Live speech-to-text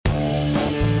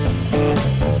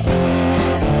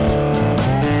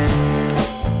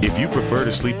If you prefer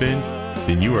to sleep in,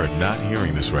 then you are not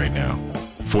hearing this right now.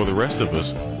 For the rest of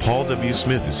us, Paul W.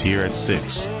 Smith is here at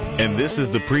 6. And this is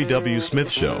the Pre-W.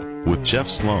 Smith Show with Jeff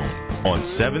Sloan on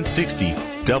 760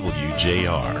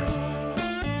 WJR.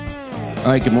 All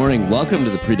right, good morning. Welcome to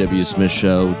the Pre-W. Smith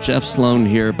Show. Jeff Sloan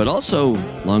here, but also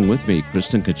along with me,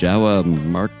 Kristen Kajawa,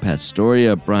 Mark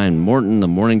Pastoria, Brian Morton, the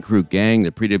Morning Crew gang,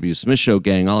 the Pre-W. Smith Show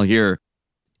gang, all here.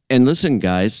 And listen,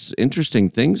 guys, interesting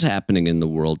things happening in the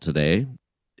world today.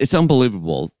 It's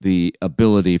unbelievable, the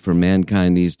ability for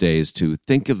mankind these days to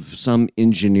think of some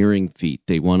engineering feat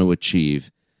they want to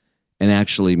achieve and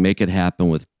actually make it happen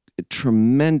with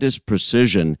tremendous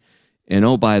precision. And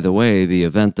oh, by the way, the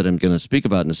event that I'm going to speak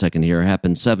about in a second here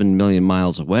happened 7 million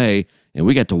miles away, and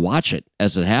we got to watch it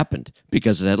as it happened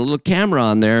because it had a little camera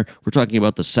on there. We're talking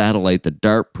about the satellite, the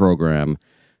DART program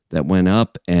that went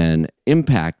up and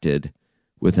impacted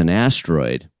with an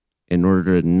asteroid in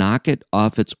order to knock it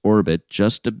off its orbit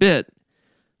just a bit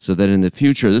so that in the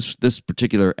future, this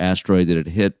particular asteroid that it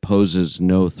hit poses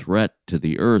no threat to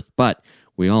the Earth. But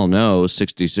we all know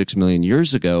 66 million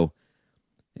years ago,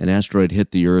 an asteroid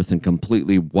hit the Earth and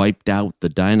completely wiped out the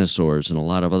dinosaurs and a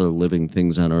lot of other living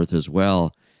things on Earth as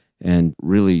well, and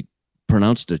really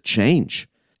pronounced a change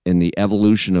in the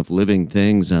evolution of living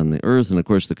things on the Earth. And of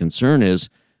course, the concern is,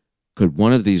 could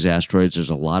one of these asteroids, there's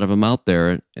a lot of them out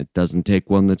there, it doesn't take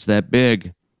one that's that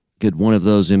big, could one of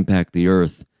those impact the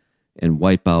Earth and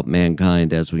wipe out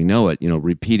mankind as we know it,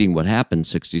 repeating what happened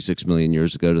 66 million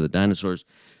years ago to the dinosaurs?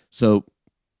 So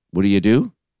what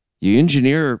do? You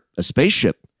engineer a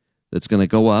spaceship that's going to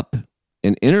go up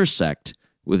and intersect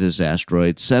with this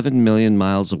asteroid 7 million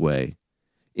miles away,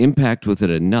 impact with it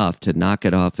enough to knock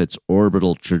it off its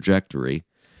orbital trajectory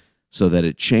so that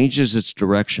it changes its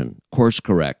direction, course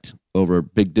correct, over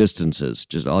big distances.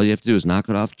 Just all you have to do is knock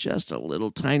it off just a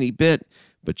little tiny bit,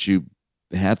 but you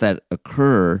have that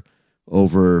occur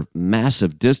over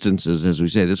massive distances. As we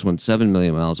say, this one's 7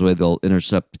 million miles away. They'll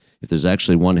intercept, if there's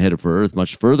actually one headed for Earth,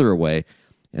 much further away.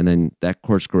 And then that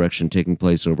course correction taking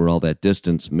place over all that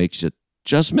distance makes it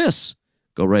just miss,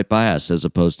 go right by us as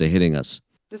opposed to hitting us.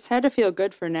 This had to feel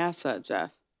good for NASA,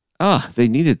 Jeff. They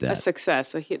needed that. A success.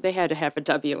 So they had to have a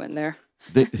W in there.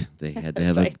 They had to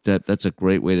have that's a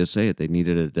great way to say it. They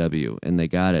needed a W, and they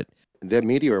got it. That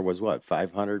meteor was what,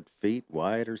 500 feet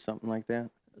wide or something like that?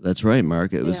 That's right,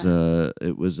 Mark. It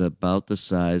was about the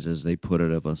size, as they put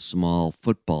it, of a small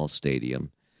football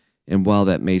stadium. And while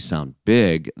that may sound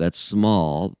big, that's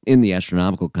small. In the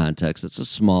astronomical context, it's a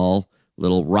small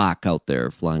little rock out there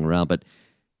flying around. But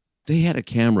they had a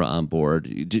camera on board.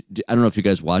 I don't know if you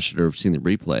guys watched it or have seen the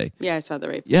replay. Yeah, I saw the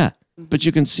replay. Yeah, but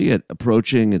you can see it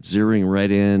approaching. It's zeroing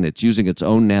right in. It's using its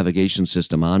own navigation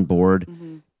system on board,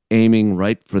 aiming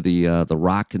right for the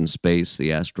rock in space,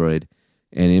 the asteroid,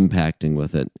 and impacting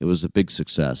with it. It was a big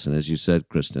success. And as you said,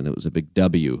 Kristen, it was a big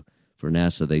W for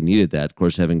NASA. They needed that. Of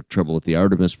course, having trouble with the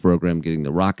Artemis program, getting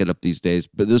the rocket up these days.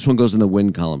 But this one goes in the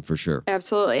win column for sure.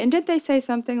 Absolutely. And did they say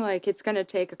something like it's going to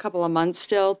take a couple of months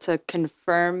still to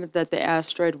confirm that the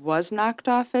asteroid was knocked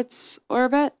off its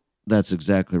orbit? That's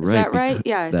exactly right. Is that right?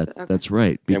 Yeah. That's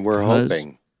right. And we're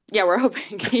hoping. Yeah, we're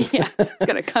hoping. Yeah, it's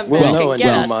going to come We'll back know and in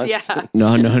get 2 us. months. Yeah.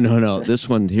 No. This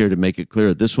one here, to make it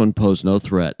clear, this one posed no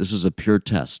threat. This was a pure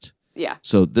test. Yeah.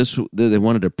 So they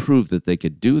wanted to prove that they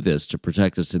could do this to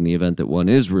protect us in the event that one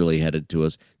is really headed to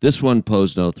us. This one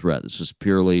posed no threat. This was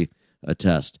purely a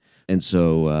test. And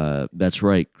so that's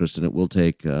right, Kristen. It will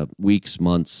take weeks,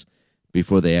 months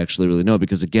before they actually really know,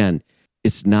 because, again,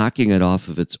 it's knocking it off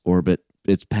of its orbit,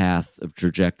 its path of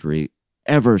trajectory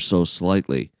ever so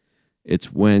slightly.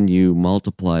 It's when you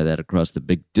multiply that across the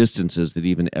big distances that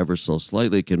even ever so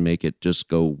slightly can make it just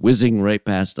go whizzing right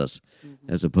past us,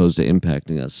 as opposed to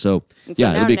impacting us. So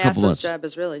now it'll be a couple NASA's months. job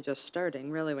is really just starting,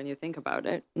 really, when you think about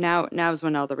it. Now's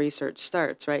when all the research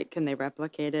starts, right? Can they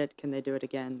replicate it? Can they do it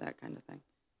again? That kind of thing.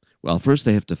 Well, first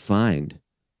they have to find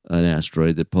an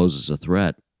asteroid that poses a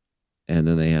threat, and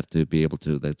then they have to be able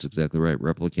to, that's exactly right,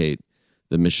 replicate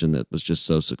the mission that was just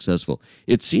so successful.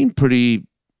 It seemed pretty,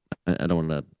 I don't want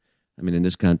to, in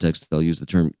this context, they'll use the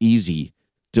term easy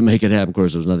to make it happen. Of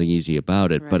course, there was nothing easy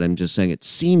about it, but I'm just saying it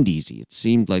seemed easy. It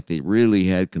seemed like they really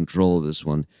had control of this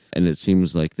one, and it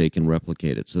seems like they can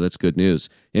replicate it. So that's good news.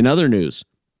 In other news,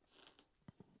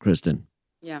 Kristen,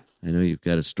 yeah, I know you've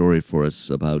got a story for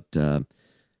us about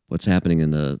what's happening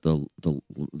in the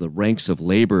ranks of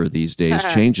labor these days,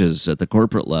 changes at the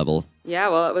corporate level. Yeah,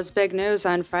 well, it was big news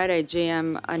on Friday.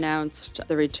 GM announced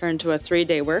the return to a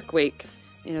 3-day work week.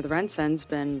 The Renson's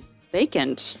been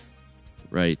vacant.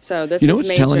 Right. So this is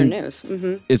major news.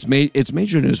 Mm-hmm. It's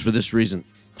major news for this reason.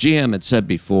 GM had said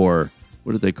before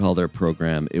what did they call their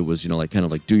program? It was, kind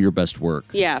of like do your best work.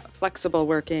 Yeah, flexible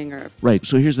working or Right.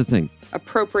 So here's the thing.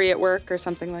 appropriate work or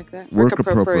something like that. Work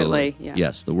appropriately. Yeah.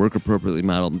 Yes, the work appropriately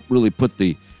model really put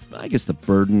the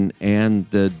burden and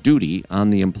the duty on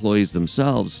the employees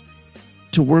themselves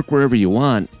to work wherever you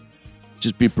want,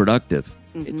 just be productive.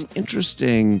 It's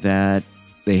interesting that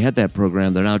they had that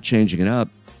program. They're now changing it up,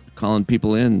 calling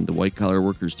people in, the white-collar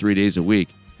workers, 3 days a week.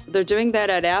 They're doing that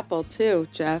at Apple too,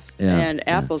 Jeff. Yeah, And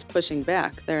Apple's pushing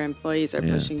back. Their employees are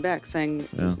Yeah. pushing back, saying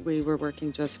we were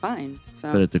working just fine.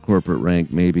 So But at the corporate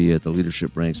rank, maybe at the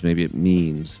leadership ranks, maybe it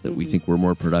means that we think we're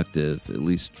more productive, at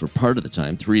least for part of the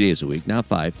time, 3 days a week, not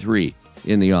 5, 3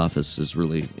 in the office is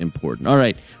really important. All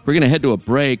right, we're going to head to a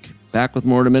break. Back with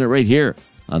more in a minute right here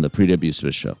on the Pre-W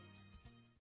Smith Show.